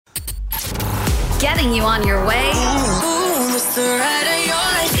Getting you on your way.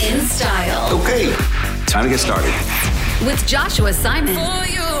 In style. Okay, time to get started. With Joshua Simon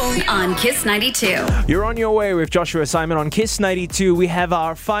on Kiss 92. You're on your way with Joshua Simon on Kiss 92. We have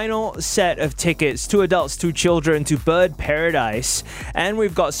our final set of tickets, 2 adults, 2 children, to Bird Paradise. And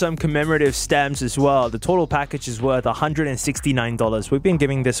we've got some commemorative stamps as well. The total package is worth $169. We've been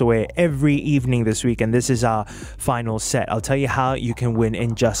giving this away every evening this week, and this is our final set. I'll tell you how you can win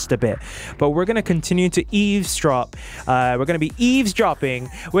in just a bit. But we're going to continue to eavesdrop. We're going to be eavesdropping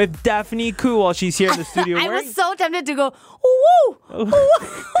with Daphne Koo while she's here in the studio. I was so tempted to go, woo!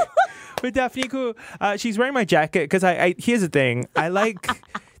 With Daphne Koo, she's wearing my jacket because I here's the thing. I like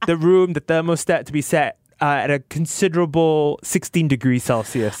the room, the thermostat to be set at a considerable 16 degrees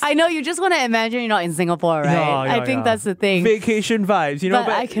Celsius. I know, you just want to imagine you're not in Singapore, right? I think that's the thing. Vacation vibes, you know.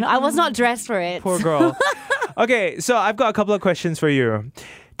 But I was not dressed for it. Poor girl. Okay, so I've got a couple of questions for you.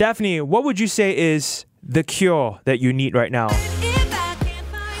 Daphne, what would you say is the cure that you need right now?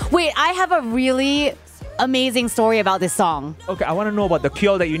 Wait, I have a really amazing story about this song. Okay, I want to know about the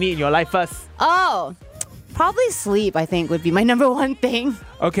cure that you need in your life first. Oh, probably sleep, I think, would be my number one thing.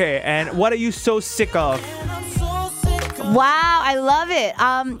 Okay, and what are you so sick of? Wow, I love it.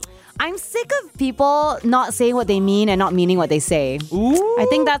 I'm sick of people not saying what they mean and not meaning what they say. Ooh. I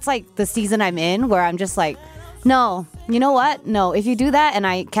think that's like the season I'm in where I'm just like, no, you know what? No, if you do that and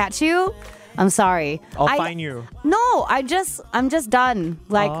I catch you, I'm sorry. I'll fine you. No, I'm just done.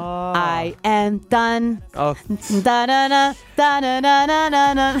 Like, I am done. Oh. Da-na-na,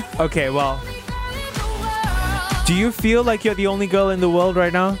 da-na-na-na-na-na. Okay, well, do you feel like you're the only girl in the world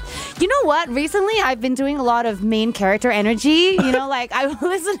right now? You know what? Recently, I've been doing a lot of main character energy. You know, like I love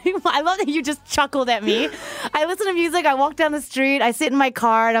that you just chuckled at me. I listen to music, I walk down the street, I sit in my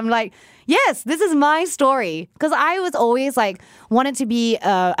car, and I'm like, yes, this is my story. Because I was always like, wanted to be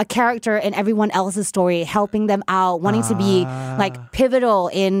a character in everyone else's story, helping them out, wanting to be like pivotal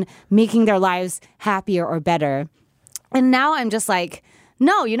in making their lives happier or better. And now I'm just like,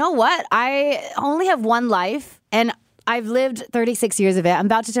 no, you know what? I only have one life, and I've lived 36 years of it. I'm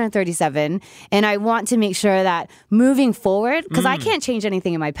about to turn 37, and I want to make sure that moving forward, because I can't change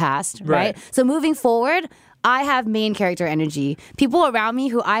anything in my past, right? So moving forward, I have main character energy. People around me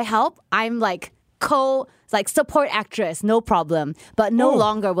who I help, I'm like support actress, no problem. But no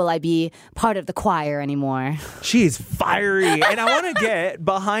longer will I be part of the choir anymore. She's fiery. And I want to get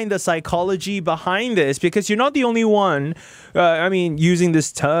behind the psychology behind this, because you're not the only one. Using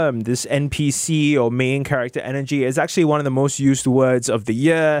this term, this NPC or main character energy is actually one of the most used words of the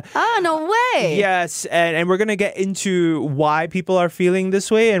year. Oh, no way. Yes. And we're going to get into why people are feeling this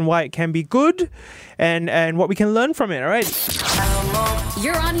way and why it can be good and what we can learn from it. All right.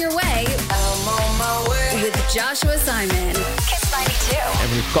 You're on your way. I'm on my way. With Joshua Simon. Kiss 92.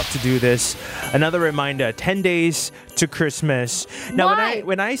 And we've got to do this. Another reminder, 10 days to Christmas. Now, Why?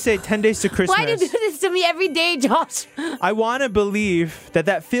 when I say 10 days to Christmas... Why do you do this to me every day, Josh? I want to believe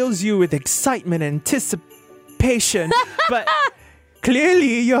that fills you with excitement and anticipation. But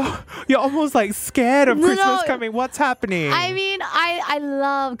clearly, you're almost like scared of Christmas coming. What's happening? I mean, I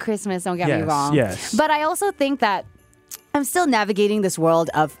love Christmas, don't get me wrong. Yes. But I also think that I'm still navigating this world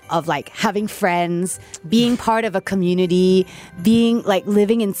of like having friends, being part of a community, being like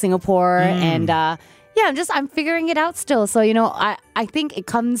living in Singapore, and I'm figuring it out still. So I think it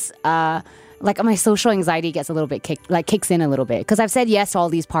comes like my social anxiety gets a little bit kicks in a little bit, because I've said yes to all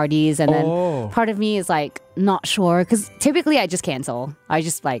these parties, and then part of me is like not sure, because typically I just cancel. I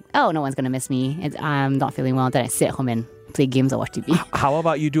just like, oh, no one's gonna miss me. I'm not feeling well. Then I sit at home and play games or watch TV. How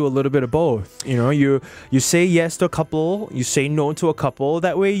about you do a little bit of both? You say yes to a couple, you say no to a couple.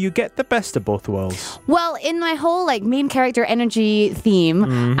 That way you get the best of both worlds. Well, in my whole like main character energy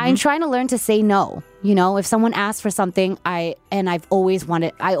theme, I'm trying to learn to say no. If someone asks for something, I always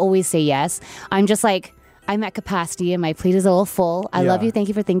say yes. I'm just like, I'm at capacity and my plate is a little full. I love you. Thank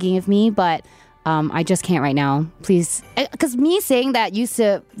you for thinking of me, but I just can't right now. Please. Because me saying that used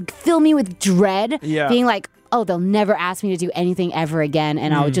to fill me with dread, being like, oh, they'll never ask me to do anything ever again,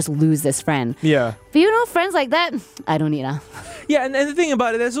 and I'll just lose this friend. Yeah. But friends like that, I don't need a... Yeah, and the thing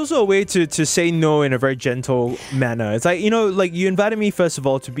about it, there's also a way to say no in a very gentle manner. It's like, like you invited me, first of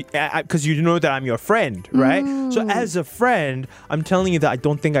all, to be, because you know that I'm your friend, right? So as a friend, I'm telling you that I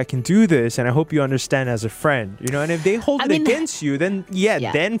don't think I can do this, and I hope you understand as a friend, and if they hold it against you, then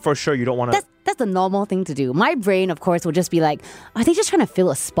then for sure you don't want to... That's the normal thing to do. My brain, of course, will just be like, are they just trying to fill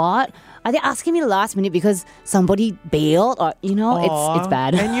a spot? Are they asking me the last minute because somebody bailed? Or, it's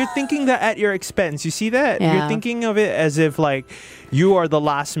bad. And you're thinking that at your expense. You see that? Yeah. You're thinking of it as if like you are the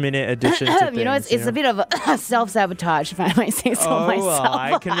last minute addition to things. It's a bit of a self-sabotage, if I might say so myself. Well,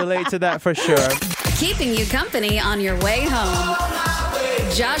 I can relate to that for sure. keeping you company on your way home.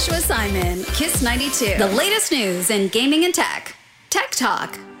 Joshua Simon, Kiss 92. The latest news in gaming and tech. Tech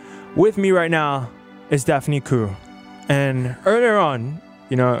Talk. With me right now is Daphne Koo. And earlier on,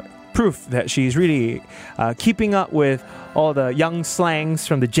 proof that she's really keeping up with all the young slangs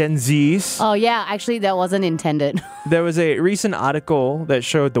from the Gen Zs. Oh, yeah. Actually, that wasn't intended. There was a recent article that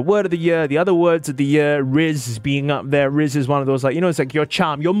showed the word of the year, the other words of the year, Riz being up there. Riz is one of those, it's like your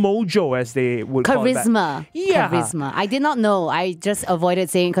charm, your mojo, as they would call it. Charisma. Yeah. Charisma. I did not know. I just avoided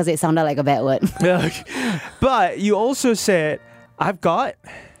saying because it sounded like a bad word. But you also said, I've got...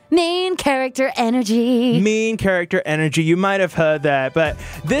 Main character energy. Main character energy. You might have heard that, but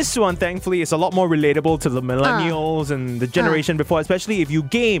this one, thankfully, is a lot more relatable to the millennials and the generation before, especially if you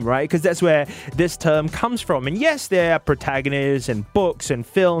game, right? Because that's where this term comes from. And yes, there are protagonists and books and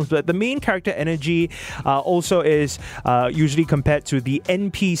films, but the main character energy also is usually compared to the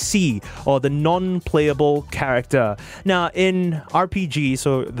NPC or the non-playable character. Now, in RPG,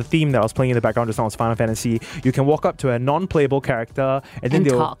 so the theme that I was playing in the background just now was Final Fantasy, you can walk up to a non-playable character and then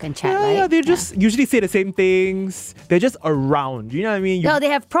they'll talk and chat, right? Yeah, they just usually say the same things. They're just around. You know what I mean? No, they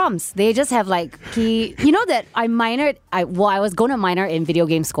have prompts. They just have key. You know that I minored. I was going to minor in video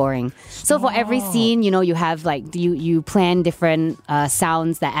game scoring. So for every scene, you have you plan different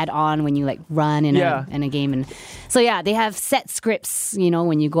sounds that add on when you run in a game, and so they have set scripts.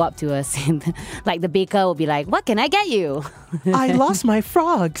 When you go up to a scene, the baker will be like, "What can I get you?" I lost my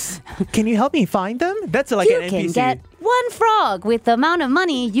frogs. Can you help me find them? That's you an NPC. can get one frog with the amount of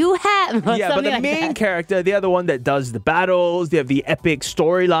money you have. Yeah, but the main character, they're the one that does the battles. They have the epic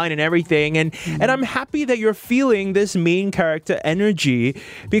storyline and everything. And I'm happy that you're feeling this main character energy,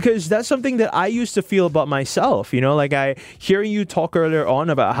 because that's something that I used to feel about myself. I hearing you talk earlier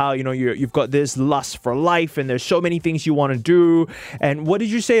on about how you've got this lust for life and there's so many things you want to do. And what did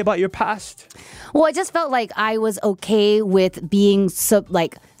you say about your past? Well, I just felt like I was okay with being sub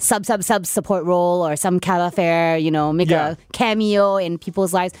support role or some calafair, make a cameo in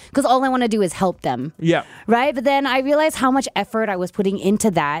people's lives, because all I want to do is help them. Yeah. Right? But then I realized how much effort I was putting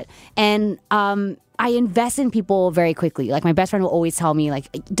into that, and I invest in people very quickly. My best friend will always tell me,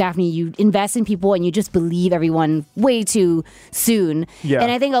 Daphne, you invest in people and you just believe everyone way too soon. Yeah.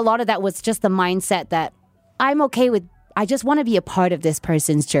 And I think a lot of that was just the mindset that I'm okay with. I just want to be a part of this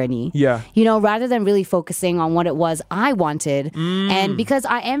person's journey. Yeah. Rather than really focusing on what it was I wanted. And because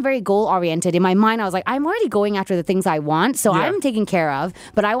I am very goal oriented, in my mind, I was like, I'm already going after the things I want. So I'm taken care of,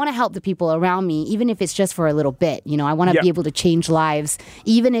 but I want to help the people around me, even if it's just for a little bit. I want to be able to change lives,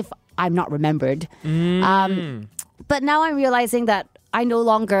 even if I'm not remembered. But now I'm realizing that I no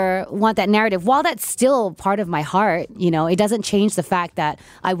longer want that narrative. While that's still part of my heart, it doesn't change the fact that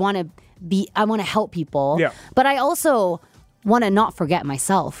I want to help people. Yeah. But I also want to not forget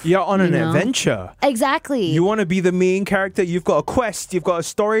myself. You're on an adventure. Exactly. You want to be the main character. You've got a quest. You've got a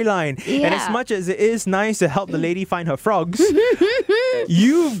storyline. Yeah. And as much as it is nice to help the lady find her frogs,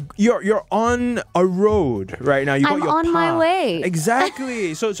 you're on a road right now. I'm on my way.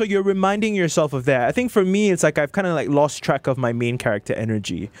 Exactly. So you're reminding yourself of that. I think for me, it's I've kind of lost track of my main character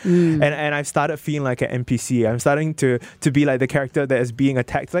energy, and I've started feeling like an NPC. I'm starting to be like the character that is being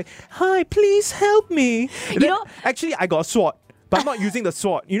attacked. Hi, please help me. Actually, I got a sword. But I'm not using the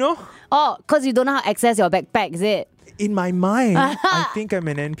sword, Oh, because you don't know how to access your backpack, is it? In my mind, I think I'm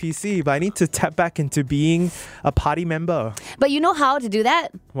an NPC, but I need to tap back into being a party member. But you know how to do that?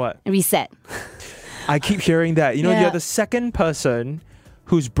 What? Reset. I keep hearing that. You're the second person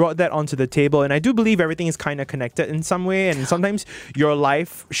who's brought that onto the table, and I do believe everything is kind of connected in some way, and sometimes your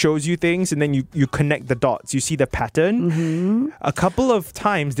life shows you things and then you connect the dots. You see the pattern. A couple of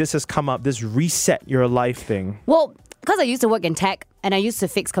times this has come up, this reset your life thing. Well, because I used to work in tech and I used to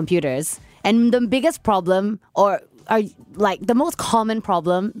fix computers, and the biggest problem, the most common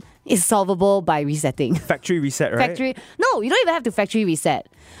problem, is solvable by resetting. Factory reset, right? No, you don't even have to factory reset.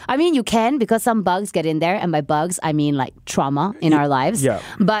 I mean, you can, because some bugs get in there, and by bugs, I mean trauma in our lives. Yeah.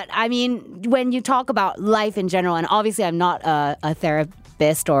 But I mean, when you talk about life in general, and obviously I'm not a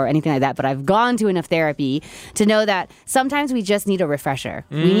therapist or anything like that, but I've gone to enough therapy to know that sometimes we just need a refresher.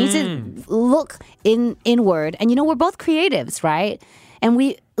 We need to look inward, and we're both creatives, right? And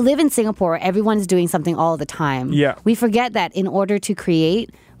we live in Singapore, everyone's doing something all the time. Yeah. We forget that in order to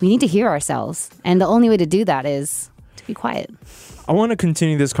create, we need to hear ourselves. And the only way to do that is to be quiet. I want to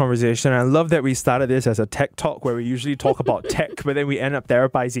continue this conversation. I love that we started this as a tech talk where we usually talk about tech, but then we end up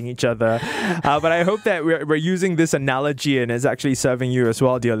therapizing each other. But I hope that we're using this analogy and it's actually serving you as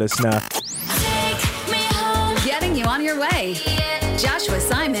well, dear listener. Getting you on your way. Joshua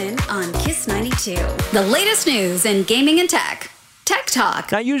Simon on Kiss 92. The latest news in gaming and tech. Tech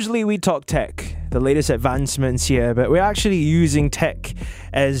Talk. Now, usually we talk tech. the latest advancements here, but we're actually using tech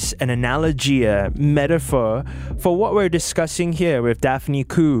as an analogy, a metaphor for what we're discussing here with Daphne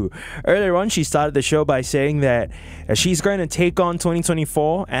Khoo. Earlier on, she started the show by saying that she's going to take on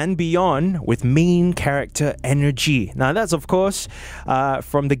 2024 and beyond with main character energy. Now, that's, of course,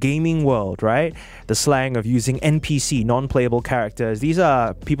 from the gaming world, right? The slang of using NPC, non-playable characters. These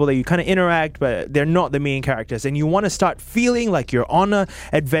are people that you kind of interact, but they're not the main characters. And you want to start feeling like you're on an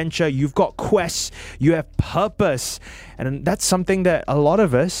adventure, you've got quests, you have purpose. And that's something that a lot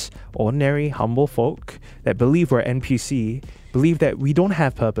of us, ordinary, humble folk that believe we're NPC, believe that we don't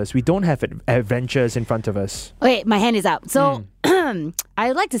have purpose, we don't have adventures in front of us. Okay, my hand is up. So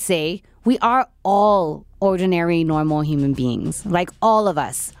I'd like to say we are all ordinary, normal human beings. Like all of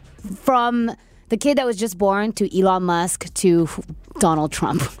us. From the kid that was just born to Elon Musk to Donald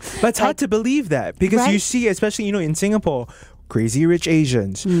Trump. But it's hard to believe that because you see, especially, in Singapore, Crazy Rich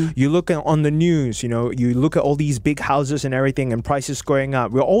Asians. You look on the news, you look at all these big houses and everything and prices going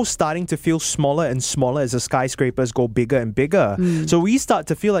up. We're all starting to feel smaller and smaller as the skyscrapers go bigger and bigger. So we start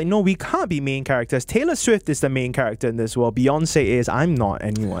to feel like, no, we can't be main characters. Taylor Swift is the main character in this world. Beyonce is. I'm not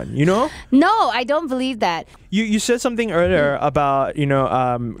anyone, No, I don't believe that. You said something earlier about,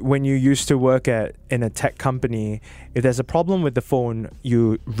 when you used to work in a tech company, if there's a problem with the phone,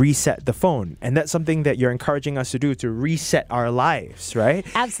 you reset the phone. And that's something that you're encouraging us to do, to reset our lives, right?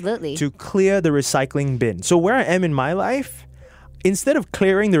 Absolutely. To clear the recycling bin. So where I am in my life, instead of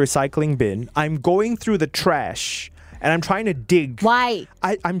clearing the recycling bin, I'm going through the trash and I'm trying to dig. Why?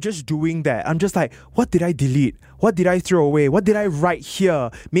 I'm just doing that. I'm just like, what did I delete? What did I throw away? What did I write here?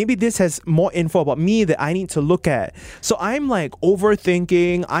 Maybe this has more info about me that I need to look at. So I'm like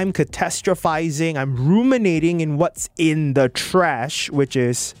overthinking, I'm catastrophizing, I'm ruminating in what's in the trash, which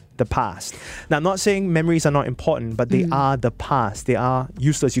is the past. Now, I'm not saying memories are not important, but they are the past. They are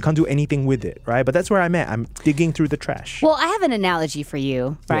useless. You can't do anything with it, right? But that's where I'm at. I'm digging through the trash. Well, I have an analogy for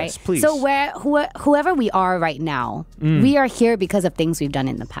you, right? Yes, please. So whoever we are right now, we are here because of things we've done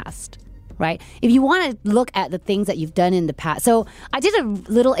in the past. Right? If you want to look at the things that you've done in the past. So I did a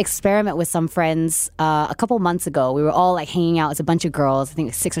little experiment with some friends a couple months ago. We were all like hanging out as a bunch of girls, I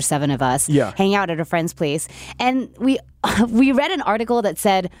think 6 or 7 of us, hanging out at a friend's place. And we read an article that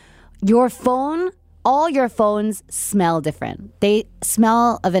said, all your phones smell different. They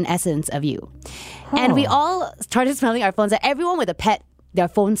smell of an essence of you. And we all started smelling our phones. Everyone with a pet, their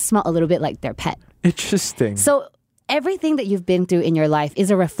phones smell a little bit like their pet. Interesting. So everything that you've been through in your life is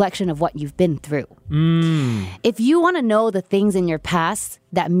a reflection of what you've been through. If you want to know the things in your past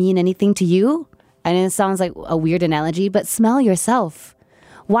that mean anything to you, and it sounds like a weird analogy, but smell yourself.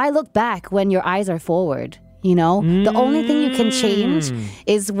 Why look back when your eyes are forward? The only thing you can change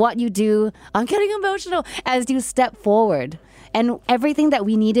is what you do. I'm getting emotional as you step forward. And everything that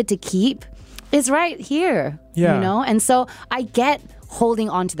we needed to keep is right here, And so I get holding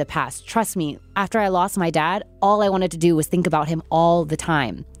on to the past. Trust me, after I lost my dad, all I wanted to do was think about him all the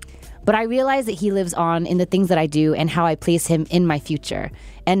time. But I realized that he lives on in the things that I do and how I place him in my future,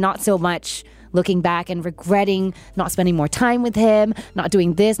 and not so much looking back and regretting not spending more time with him, not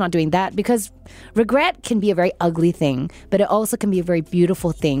doing this, not doing that, because regret can be a very ugly thing, but it also can be a very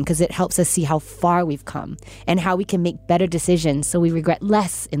beautiful thing because it helps us see how far we've come and how we can make better decisions so we regret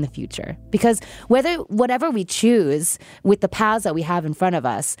less in the future. Because whatever we choose with the paths that we have in front of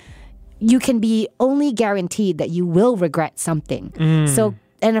us, you can be only guaranteed that you will regret something. So,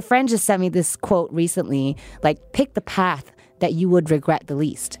 and a friend just sent me this quote recently, like, pick the path that you would regret the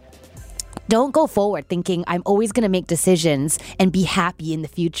least. Don't go forward thinking I'm always going to make decisions and be happy in the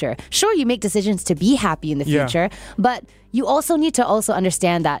future. Sure, you make decisions to be happy in the future, but you also need to also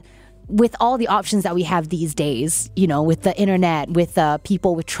understand that with all the options that we have these days, with the internet, with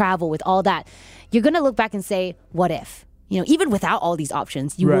people, with travel, with all that, you're going to look back and say, what if? Even without all these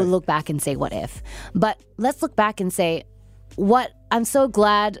options, you will look back and say, what if? But let's look back and say, I'm so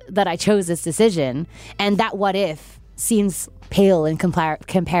glad that I chose this decision, and that what if seems pale in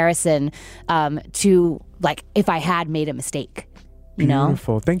comparison to like if I had made a mistake.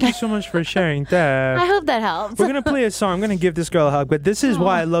 Beautiful. Thank you so much for sharing that. I hope that helps. We're going to play a song. I'm going to give this girl a hug, but this is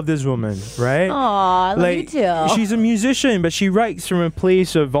why I love this woman, right? Aw, I love you too. She's a musician, but she writes from a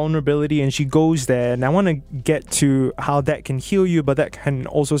place of vulnerability and she goes there. And I want to get to how that can heal you, but that can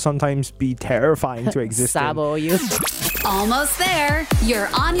also sometimes be terrifying to exist in. Sabo you. Almost there. You're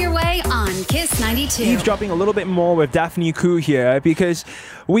on your way on Kiss 92. Eavesdropping a little bit more with Daphne Koo here because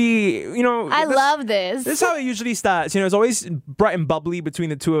I love this. This is how it usually starts. It's always bright and bubbly between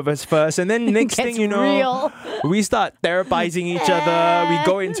the two of us first, and then next thing you know, real. we start therapizing each other. We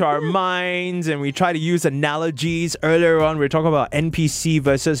go into our minds and we try to use analogies. Earlier on, we were talking about NPC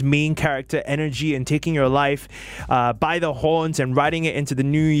versus main character energy and taking your life by the horns and riding it into the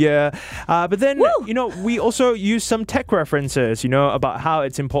new year. But then, we also use some tech references, about how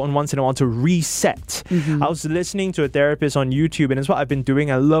it's important once in a while to reset. I was listening to a therapist on YouTube, and it's what I've been doing.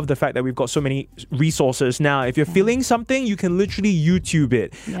 I love the fact that we've got so many resources now. If you're feeling something, you can literally YouTube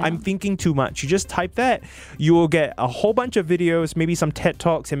it. Yeah. I'm thinking too much. You just type that. You will get a whole bunch of videos, maybe some TED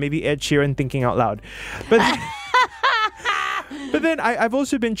Talks, and maybe Ed Sheeran thinking out loud. But then I've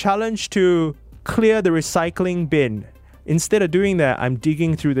also been challenged to clear the recycling bin. Instead of doing that, I'm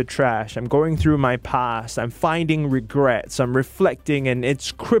digging through the trash. I'm going through my past. I'm finding regrets. I'm reflecting, and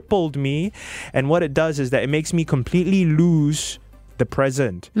it's crippled me. And what it does is that it makes me completely lose the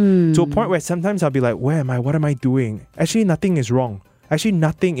present to a point where sometimes I'll be like, where am I? What am I doing? Actually, nothing is wrong. Actually,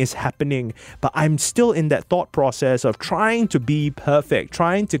 nothing is happening, but I'm still in that thought process of trying to be perfect,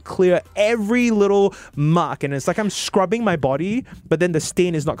 trying to clear every little mark. And it's like I'm scrubbing my body, but then the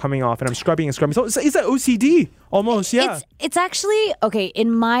stain is not coming off, and I'm scrubbing and scrubbing. So it's like OCD almost, yeah. It's actually, okay, in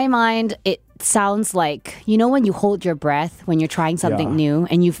my mind, it sounds like, when you hold your breath when you're trying something new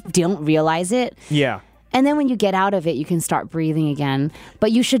and you don't realize it? Yeah. And then when you get out of it, you can start breathing again.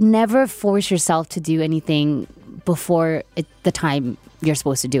 But you should never force yourself to do anything before the time you're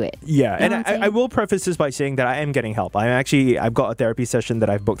supposed to do it. Yeah, and I will preface this by saying that I am getting help. I've got a therapy session that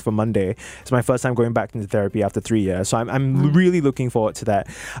I've booked for Monday. It's my first time going back into therapy after 3 years, so I'm really looking forward to that.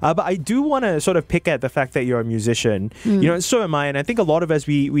 But I do want to sort of pick at the fact that you're a musician. And so am I, and I think a lot of us,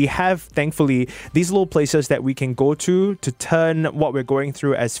 we have, thankfully, these little places that we can go to turn what we're going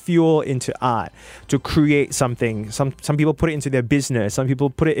through as fuel into art, to create something. Some people put it into their business. Some people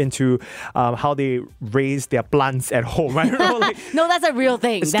put it into how they raise their plants at home. I don't know, no, that's a real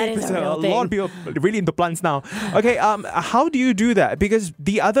thing. That is a real thing. A lot of people are really into plants now. Okay, how do you do that? Because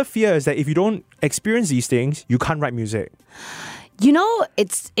the other fear is that if you don't experience these things, you can't write music.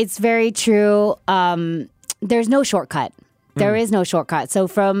 It's very true. There's no shortcut. There is no shortcut. So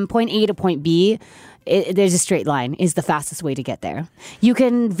from point A to point B, there's a straight line is the fastest way to get there. You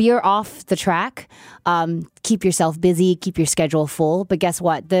can veer off the track, keep yourself busy, keep your schedule full. But guess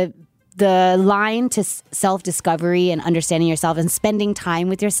what? The line to self-discovery and understanding yourself and spending time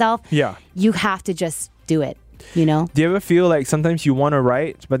with yourself, you have to just do it, Do you ever feel like sometimes you want to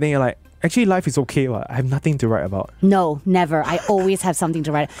write, but then you're like, actually, life is okay. I have nothing to write about. No, never. I always have something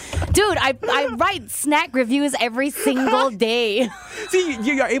to write. Dude, I write snack reviews every single day. See,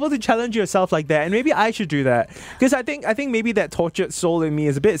 you're able to challenge yourself like that, and maybe I should do that. Because I think maybe that tortured soul in me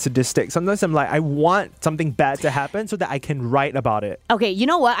is a bit sadistic. Sometimes I'm like, I want something bad to happen so that I can write about it. Okay, you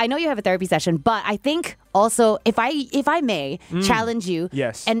know what? I know you have a therapy session, but I think also, if I may challenge you,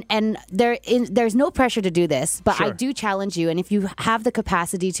 yes, and there's no pressure to do this, but sure. I do challenge you, and if you have the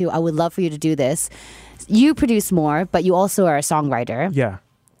capacity to, I would love for you to do this. You produce more, but you also are a songwriter. Yeah.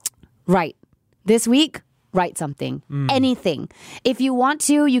 Right. This week, write something. Anything. If you want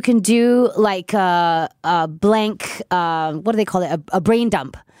to, you can do like a blank, what do they call it? A brain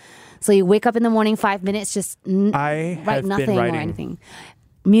dump. So you wake up in the morning, 5 minutes, just write nothing or anything.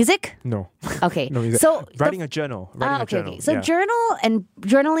 Music? No. Okay. No music. So writing a journal. Okay. So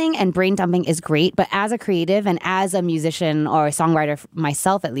journaling and brain dumping is great, but as a creative and as a musician or a songwriter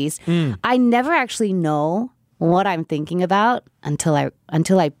myself at least, I never actually know what I'm thinking about until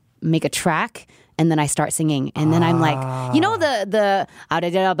I make a track. And then I start singing, and then I'm like, the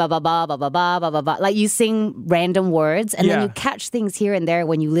like you sing random words, and then you catch things here and there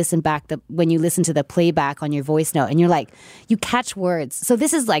when you listen to the playback on your voice note, and you're like, you catch words. So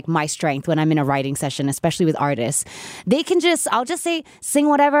this is like my strength when I'm in a writing session, especially with artists. I'll just say, sing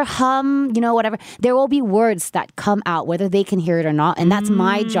whatever, hum, whatever. There will be words that come out, whether they can hear it or not, and that's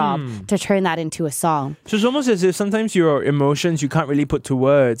my job to turn that into a song. So it's almost as if sometimes your emotions you can't really put to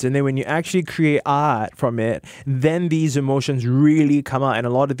words, and then when you actually create art from it, then these emotions really come out, and a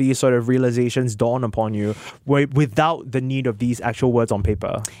lot of these sort of realizations dawn upon you without the need of these actual words on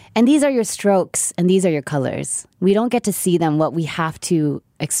paper. And these are your strokes, and these are your colors. We don't get to see them, what we have to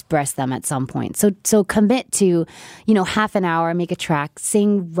express them at some point. So commit to, half an hour, make a track,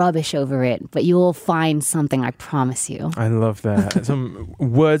 sing rubbish over it, but you will find something, I promise you. I love that. Some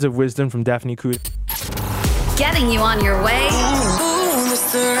words of wisdom from Daphne Koo. Getting you on your way.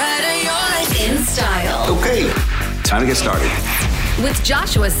 In style. Okay, time to get started. With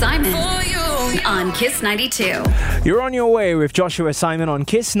Joshua Simon. on Kiss 92. You're on your way with Joshua Simon on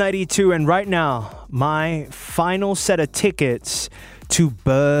Kiss 92, and right now, my final set of tickets to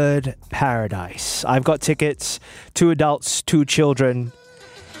Bird Paradise. I've got tickets, 2 adults, 2 children,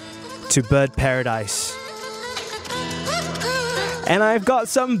 to Bird Paradise. And I've got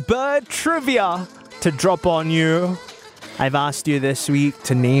some bird trivia to drop on you. I've asked you this week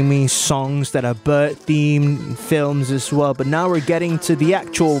to name me songs that are bird-themed, films as well. But now we're getting to the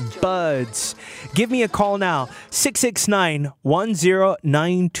actual birds. Give me a call now,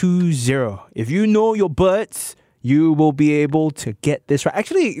 669-10920. If you know your birds, you will be able to get this right.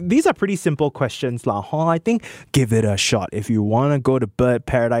 Actually, these are pretty simple questions, lah. I think give it a shot. If you want to go to Bird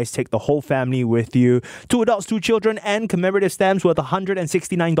Paradise, take the whole family with you. 2 adults, 2 children, and commemorative stamps worth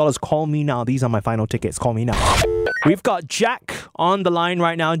 $169. Call me now. These are my final tickets. Call me now. We've got Jack on the line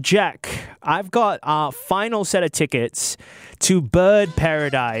right now. Jack, I've got our final set of tickets to Bird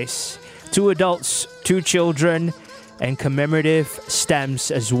Paradise. 2 adults, 2 children, and commemorative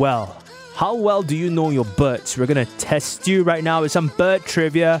stamps as well. How well do you know your birds? We're going to test you right now with some bird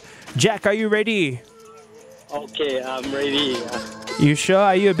trivia. Jack, are you ready? Okay, I'm ready. You sure?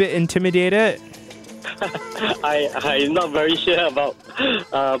 Are you a bit intimidated? I'm not very sure about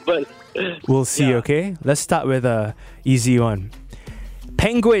birds. We'll see, Yeah. okay? Let's start with a easy one.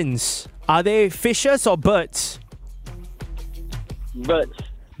 Penguins, are they fishes or birds? Birds.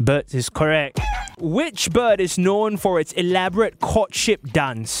 Birds is correct. Which bird is known for its elaborate courtship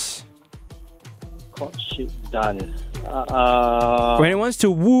dance? Courtship dance. When it wants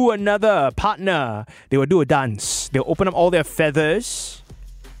to woo another partner, they will do a dance. They'll open up all their feathers.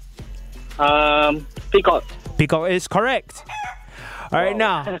 Peacock. Peacock is correct. All right,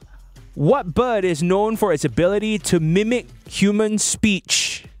 now, what bird is known for its ability to mimic human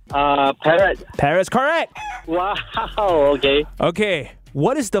speech? Parrot. Parrot's correct. Wow. Okay. Okay,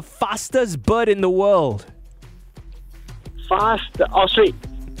 what is the fastest bird in the world? Fast ostrich.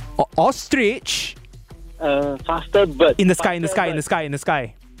 Ostrich? Faster bird. In the sky, in the Faster sky, in the bird. sky, in the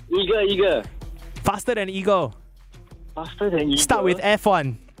sky. Eagle. Faster than eagle. Faster than eagle. Start with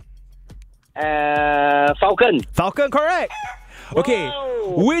F1. Falcon. Falcon, correct. Okay,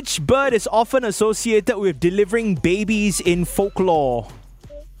 Wow. which bird is often associated with delivering babies in folklore?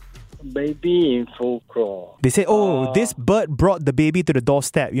 Baby in folklore. They say, this bird brought the baby to the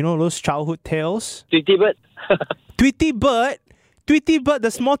doorstep. You know those childhood tales? Tweety bird. Tweety bird, the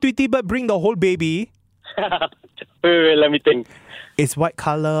small Tweety bird bring the whole baby. wait, let me think. It's white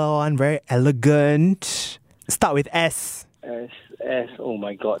color one, very elegant. Start with S. S. Oh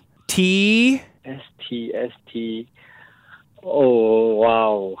my God. T. S-T. Oh,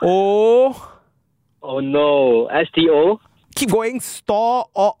 wow. O. Oh, no. S-T-O? Keep going. Store.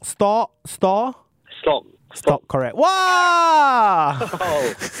 Stock. Stop, correct. Wow!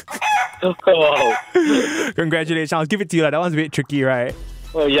 Oh. Wow. Congratulations. I'll give it to you. That one's a bit tricky, right?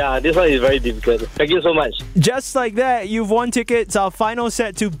 Oh, yeah. This one is very difficult. Thank you so much. Just like that, you've won tickets. Our final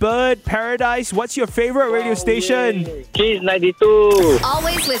set to Bird Paradise. What's your favorite radio station? Kiss 92.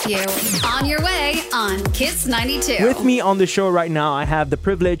 Always with you. On your way on Kiss 92. With me on the show right now, I have the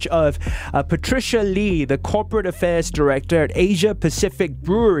privilege of Patricia Lee, the Corporate Affairs Director at Asia Pacific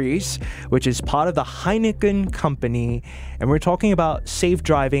Breweries, which is part of the Heineken company. And we're talking about safe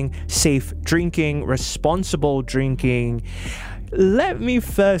driving, safe drinking, responsible drinking. Let me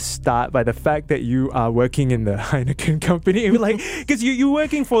first start by the fact that you are working in the Heineken company, because you're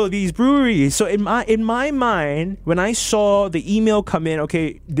working for these breweries. So in my mind, when I saw the email come in,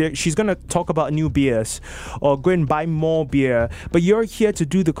 okay, she's gonna talk about new beers or go and buy more beer, but you're here to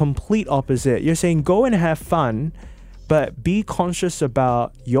do the complete opposite. You're saying go and have fun, but be conscious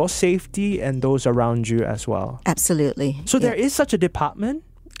about your safety and those around you as well. Absolutely. So there is such a department.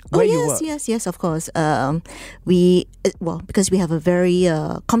 Where you work? Yes, of course. Because we have a very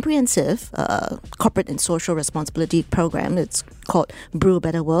comprehensive corporate and social responsibility program. It's called Brew a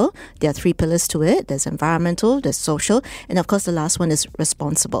Better World. There are 3 pillars to it. There's environmental, there's social, and of course the last one is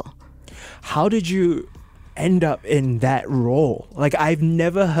responsible. How did you end up in that role? Like, I've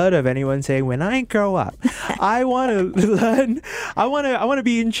never heard of anyone saying, when I grow up, I want to learn, I want to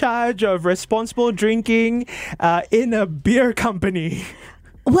be in charge of responsible drinking in a beer company.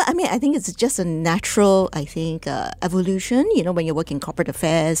 Well, I mean, I think it's just a natural, evolution. You know, when you work in corporate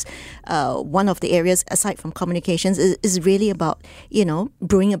affairs, one of the areas, aside from communications, is really about,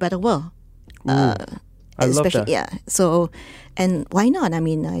 brewing a better world. I love that. Yeah. So, and why not? I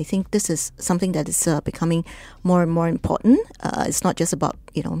mean, I think this is something that is becoming more and more important. It's not just about,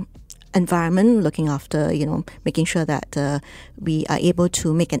 environment, looking after, making sure that we are able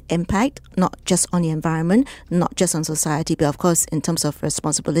to make an impact, not just on the environment, not just on society, but of course in terms of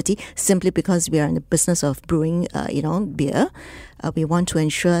responsibility, simply because we are in the business of brewing, beer. We want to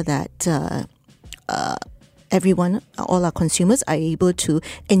ensure that everyone, all our consumers are able to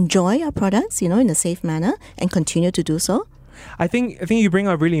enjoy our products, in a safe manner and continue to do so. I think you bring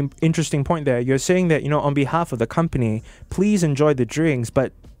a really interesting point there. You're saying that, on behalf of the company, please enjoy the drinks,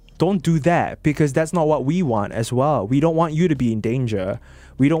 but don't do that, because that's not what we want as well. We don't want you to be in danger.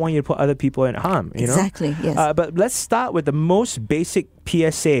 We don't want you to put other people in harm, Exactly, yes. But let's start with the most basic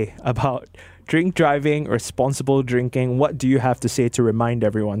PSA about drink driving, responsible drinking. What do you have to say to remind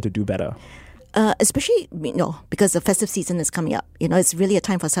everyone to do better? Especially, because the festive season is coming up. It's really a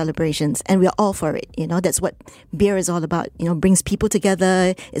time for celebrations, and we're all for it. That's what beer is all about. Brings people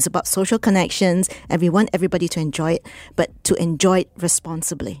together. It's about social connections, and we want everybody to enjoy it, but to enjoy it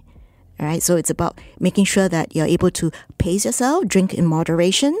responsibly. All right, so it's about making sure that you're able to pace yourself, drink in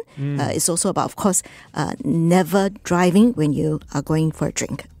moderation. It's also about, of course, never driving when you are going for a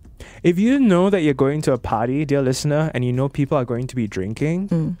drink. If you know that you're going to a party, dear listener, and you know people are going to be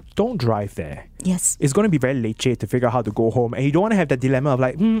drinking, don't drive there. Yes. It's going to be very leche to figure out how to go home. And you don't want to have that dilemma of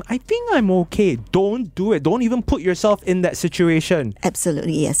like, I think I'm okay. Don't do it. Don't even put yourself in that situation.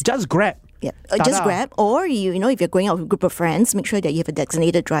 Absolutely, yes. Just grab. Yeah, just grab, or if you're going out with a group of friends, make sure that you have a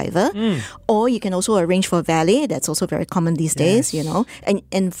designated driver, or you can also arrange for valet. That's also very common these days,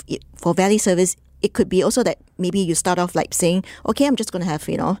 and for valet service, it could be also that maybe you start off like saying, okay, I'm just going to have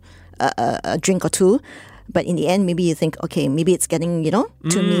a drink or two, but in the end, maybe you think, okay, maybe it's getting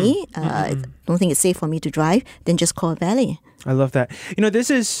to me. I don't think it's safe for me to drive. Then just call a valet. I love that.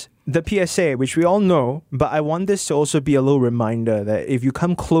 This is the PSA, which we all know, but I want this to also be a little reminder that if you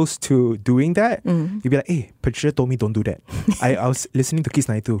come close to doing that, you'll be like, hey, Patricia told me don't do that. I was listening to Kiss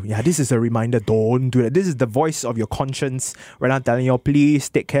 92. Yeah, this is a reminder, don't do that. This is the voice of your conscience right now telling you, please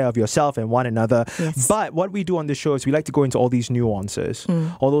take care of yourself and one another. Yes. But what we do on this show is we like to go into all these nuances,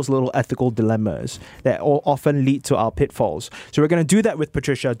 all those little ethical dilemmas that all often lead to our pitfalls. So we're going to do that with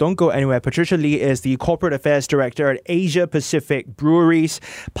Patricia. Don't go anywhere. Patricia Lee is the Corporate Affairs Director at Asia Pacific Breweries,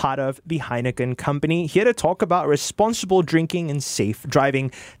 part of the Heineken company, here to talk about responsible drinking and safe driving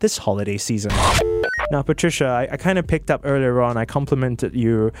this holiday season. Now, Patricia, I kind of picked up earlier on, I complimented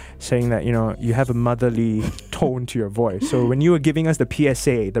you saying that, you have a motherly tone to your voice. So when you were giving us the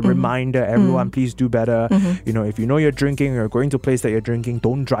PSA, the reminder, everyone, please do better. If you know you're drinking or going to a place that you're drinking,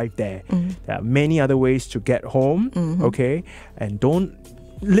 don't drive there. There are many other ways to get home, okay? And don't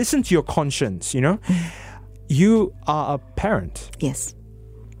listen to your conscience, You are a parent. Yes.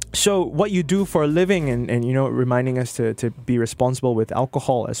 So what you do for a living and reminding us to be responsible with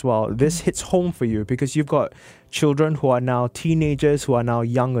alcohol as well, this hits home for you because you've got children who are now teenagers, who are now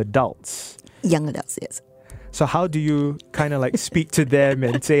young adults. Young adults, yes. So how do you kind of like speak to them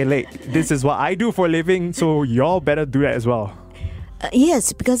and say, like, this is what I do for a living, so y'all better do that as well?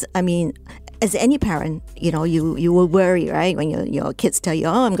 Yes, because as any parent, you will worry, right? When your kids tell you,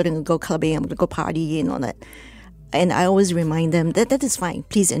 oh, I'm going to go clubbing, I'm going to go party and all that. And I always remind them that is fine.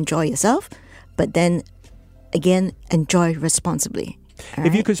 Please enjoy yourself. But then, again, enjoy responsibly.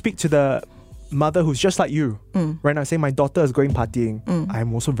 If you could speak to the mother who's just like you, right now, saying my daughter is going partying,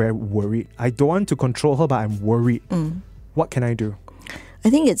 I'm also very worried. I don't want to control her, but I'm worried. What can I do? I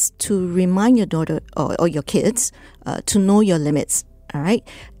think it's to remind your daughter or your kids to know your limits, all right?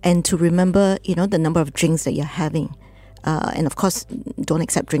 And to remember, the number of drinks that you're having. And of course, don't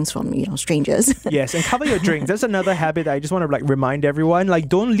accept drinks from strangers. Yes, and cover your drinks. That's another habit I just want to remind everyone.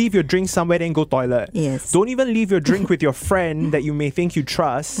 Don't leave your drink somewhere and go toilet. Yes. Don't even leave your drink with your friend that you may think you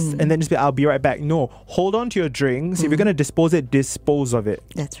trust and then just be, I'll be right back. No, hold on to your drinks. If you're going to dispose it, dispose of it.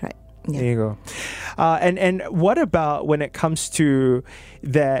 That's right. Yeah. There you go. And what about when it comes to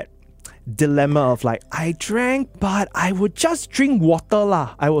that dilemma of I drank, but I would just drink water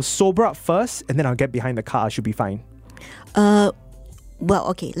lah. I will sober up first and then I'll get behind the car. I should be fine. Well,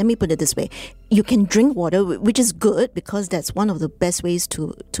 okay, let me put it this way. You can drink water, which is good because that's one of the best ways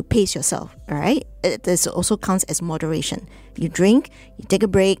to pace yourself, all right? This also counts as moderation. You drink, you take a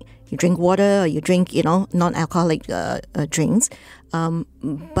break, you drink water, or you drink, non-alcoholic drinks.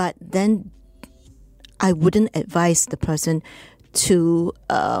 But then I wouldn't advise the person to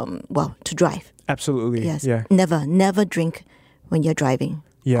drive. Absolutely. Yes. Yeah. Never drink when you're driving.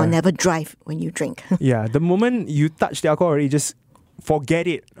 Yeah. Or never drive when you drink. Yeah. The moment you touch the alcohol already, just forget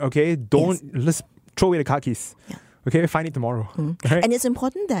it. Okay. Let's throw away the car keys. Yeah. Okay. Find it tomorrow. Right? And it's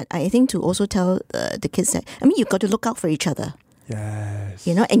important that I think to also tell the kids that, you've got to look out for each other. Yes.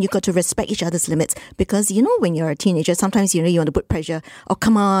 And you got to respect each other's limits because, when you're a teenager, sometimes, you want to put pressure. Oh,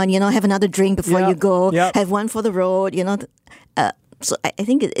 come on, have another drink before you go. Yep. Have one for the road, So I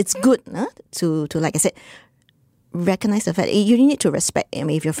think it's good to, like I said, recognize the fact you need to respect. I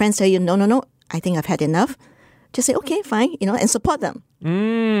mean, if your friends tell you, no, I think I've had enough, just say, okay, fine, and support them.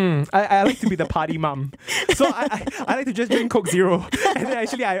 I like to be the party mum. So I like to just drink Coke Zero. And then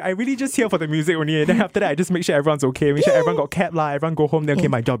actually, I really just here for the music only. And then after that, I just make sure everyone's okay. Make sure everyone got cab lah. Everyone go home. Then, okay,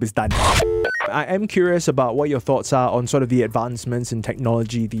 my job is done. I am curious about what your thoughts are on sort of the advancements in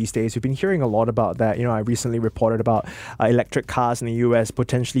technology these days. We've been hearing a lot about that. I recently reported about electric cars in the US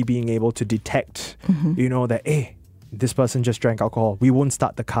potentially being able to detect, that, hey, this person just drank alcohol. We won't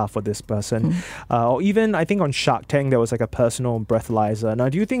start the car for this person. Or even, I think on Shark Tank, there was like a personal breathalyzer. Now,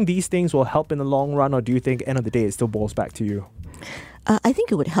 do you think these things will help in the long run, or do you think, end of the day, it still boils back to you? I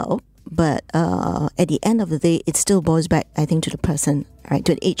think it would help, but at the end of the day, it still boils back, I think, to the person, right,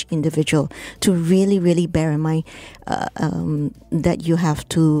 to each individual, to really, really bear in mind that you have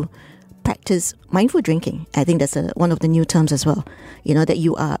to practice mindful drinking. I think that's one of the new terms as well. That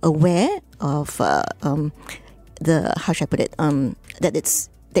you are aware of how should I put it?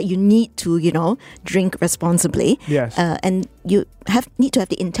 That you need to, drink responsibly. Yes. And you need to have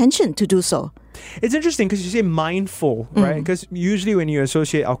the intention to do so. It's interesting because you say mindful, right? Because usually when you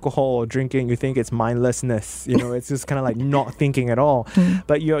associate alcohol or drinking, you think it's mindlessness. It's just kind of like not thinking at all.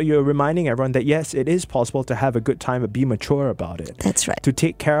 But you're reminding everyone that yes, it is possible to have a good time, but be mature about it. That's right. To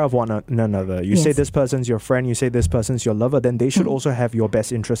take care of one another. You say this person's your friend, you say this person's your lover, then they should also have your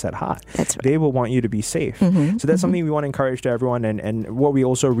best interests at heart. That's right. They will want you to be safe. So that's something we want to encourage to everyone. And what we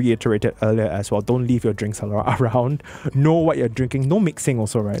also reiterated earlier as well, don't leave your drinks around. Know what you're drinking. No mixing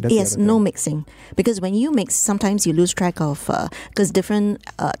also, right? That's no mixing. Because when you mix, sometimes you lose track of, because different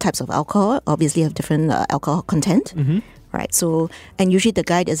types of alcohol obviously have different alcohol content. Right. So, and usually the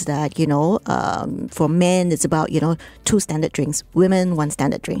guide is that, for men, it's about, 2 standard drinks. Women, 1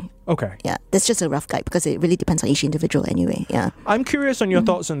 standard drink. Okay. Yeah. That's just a rough guide because it really depends on each individual anyway. Yeah. I'm curious on your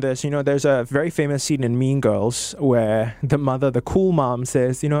thoughts on this. There's a very famous scene in Mean Girls where the mother, the cool mom,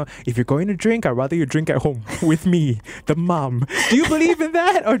 says, if you're going to drink, I'd rather you drink at home with me, the mom. Do you believe in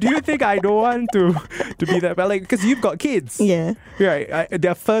that? Or do you think I don't want to be that? But because you've got kids. Yeah. Right.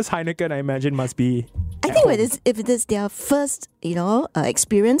 Their first Heineken, I imagine, must be... I think if it is their first,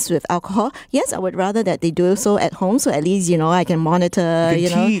 experience with alcohol, yes, I would rather that they do so at home. So at least, I can monitor,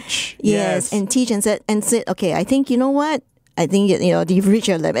 teach. Yes, and teach and say, okay, I think, what? I think, you've reached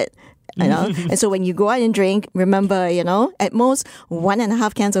your limit. And so when you go out and drink, remember, at most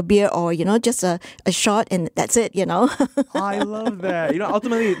 1.5 cans of beer or, just a shot and that's it, I love that.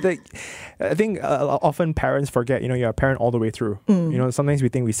 Ultimately, I think often parents forget, you're a parent all the way through. Sometimes we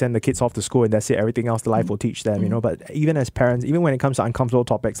think we send the kids off to school and that's it. Everything else, the life will teach them, But even as parents, even when it comes to uncomfortable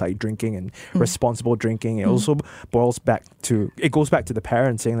topics like drinking and responsible drinking, it also goes back to the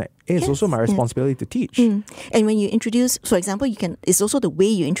parents saying that it's also my responsibility to teach. And when you introduce, for example, it's also the way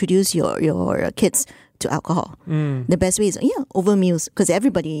you introduce your kids to alcohol. The best way is over meals because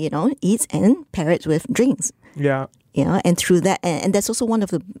everybody eats and pair it with drinks. Yeah. And through that, and that's also one of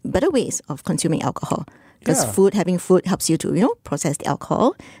the better ways of consuming alcohol because having food helps you to process the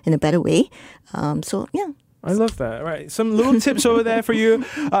alcohol in a better way. I love that. Right. Some little tips over there for you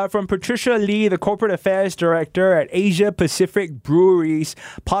from Patricia Lee, the Corporate Affairs Director at Asia Pacific Breweries,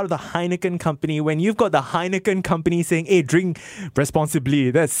 part of the Heineken Company. When you've got the Heineken Company saying, hey, drink responsibly,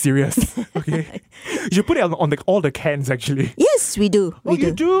 that's serious. Okay. You should put it on all the cans, actually. Yes, we do.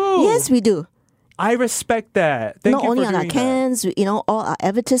 You do? Yes, we do. I respect that. Thank Not you only for on our doing cans, all our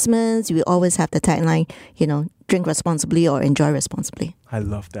advertisements, we always have the tagline, drink responsibly or enjoy responsibly. I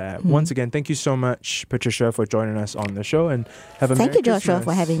love that. Once again, thank you so much, Patricia, for joining us on the show and have a Thank Merry you, Joshua, Christmas.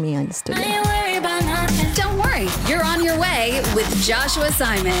 for having me on the studio. Don't worry, you're on your way with Joshua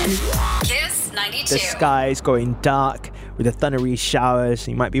Simon. Kiss 92. The sky's going dark with the thundery showers.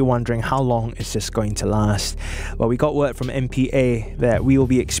 You might be wondering how long is this going to last. Well, we got word from MPA that we will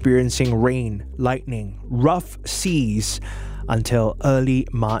be experiencing rain, lightning, rough seas until early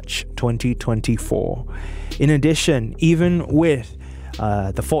March 2024. In addition, even with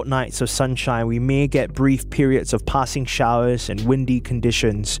the fortnights of sunshine, we may get brief periods of passing showers and windy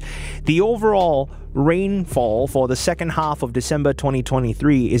conditions. The overall rainfall for the second half of December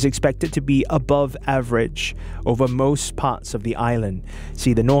 2023 is expected to be above average over most parts of the island.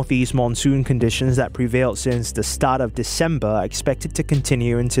 See, the northeast monsoon conditions that prevailed since the start of December are expected to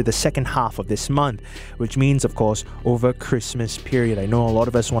continue into the second half of this month, which means, of course, over Christmas period. I know a lot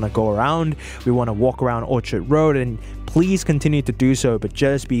of us want to go around, we want to walk around Orchard Road, and please continue to do so, but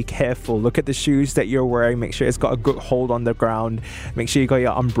just be careful. Look at the shoes that you're wearing, make sure it's got a good hold on the ground, make sure you got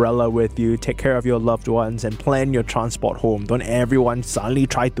your umbrella with you, take care of your loved ones, and plan your transport home. Don't everyone suddenly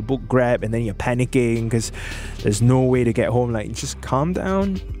try to book Grab and then you're panicking because there's no way to get home. Like, just calm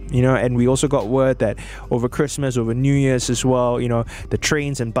down. And we also got word that over Christmas, over New Year's as well, the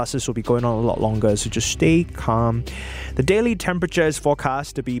trains and buses will be going on a lot longer, so just stay calm. The daily temperature is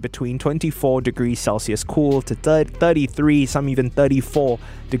forecast to be between 24 degrees Celsius cool to 33, some even 34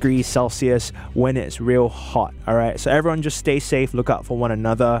 degrees Celsius when it's real hot. All right, so everyone just stay safe, look out for one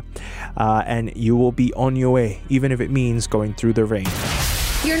another, and you will be on your way, even if it means going through the rain.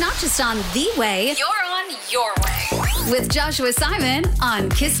 You're not just on the way, you're on your way. With Joshua Simon on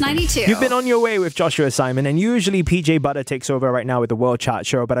Kiss 92. You've been on your way with Joshua Simon, and usually PJ Butter takes over right now with the World Chart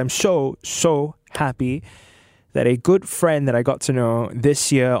Show, but I'm so happy that a good friend that I got to know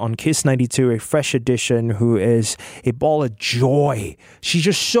this year on Kiss 92, a fresh edition, who is a ball of joy. She's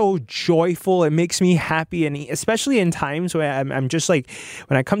just so joyful. It makes me happy, and especially in times where I'm just like,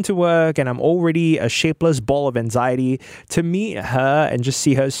 when I come to work and I'm already a shapeless ball of anxiety, to meet her and just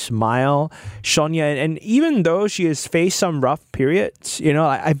see her smile, Sonia, and even though she has faced some rough periods,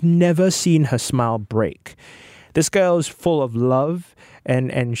 I've never seen her smile break. This girl is full of love,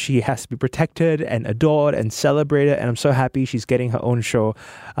 and she has to be protected and adored and celebrated, and I'm so happy she's getting her own show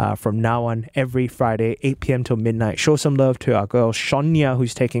from now on every Friday, 8 p.m. till midnight. Show some love to our girl Sonia,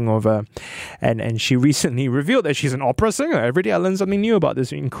 who's taking over, and she recently revealed that she's an opera singer. Every day I learn something new about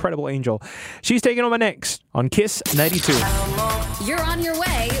this incredible angel. She's taking over next on Kiss 92. You're on your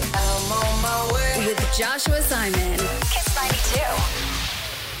way. I'm on my way. With Joshua Simon. Kiss 92.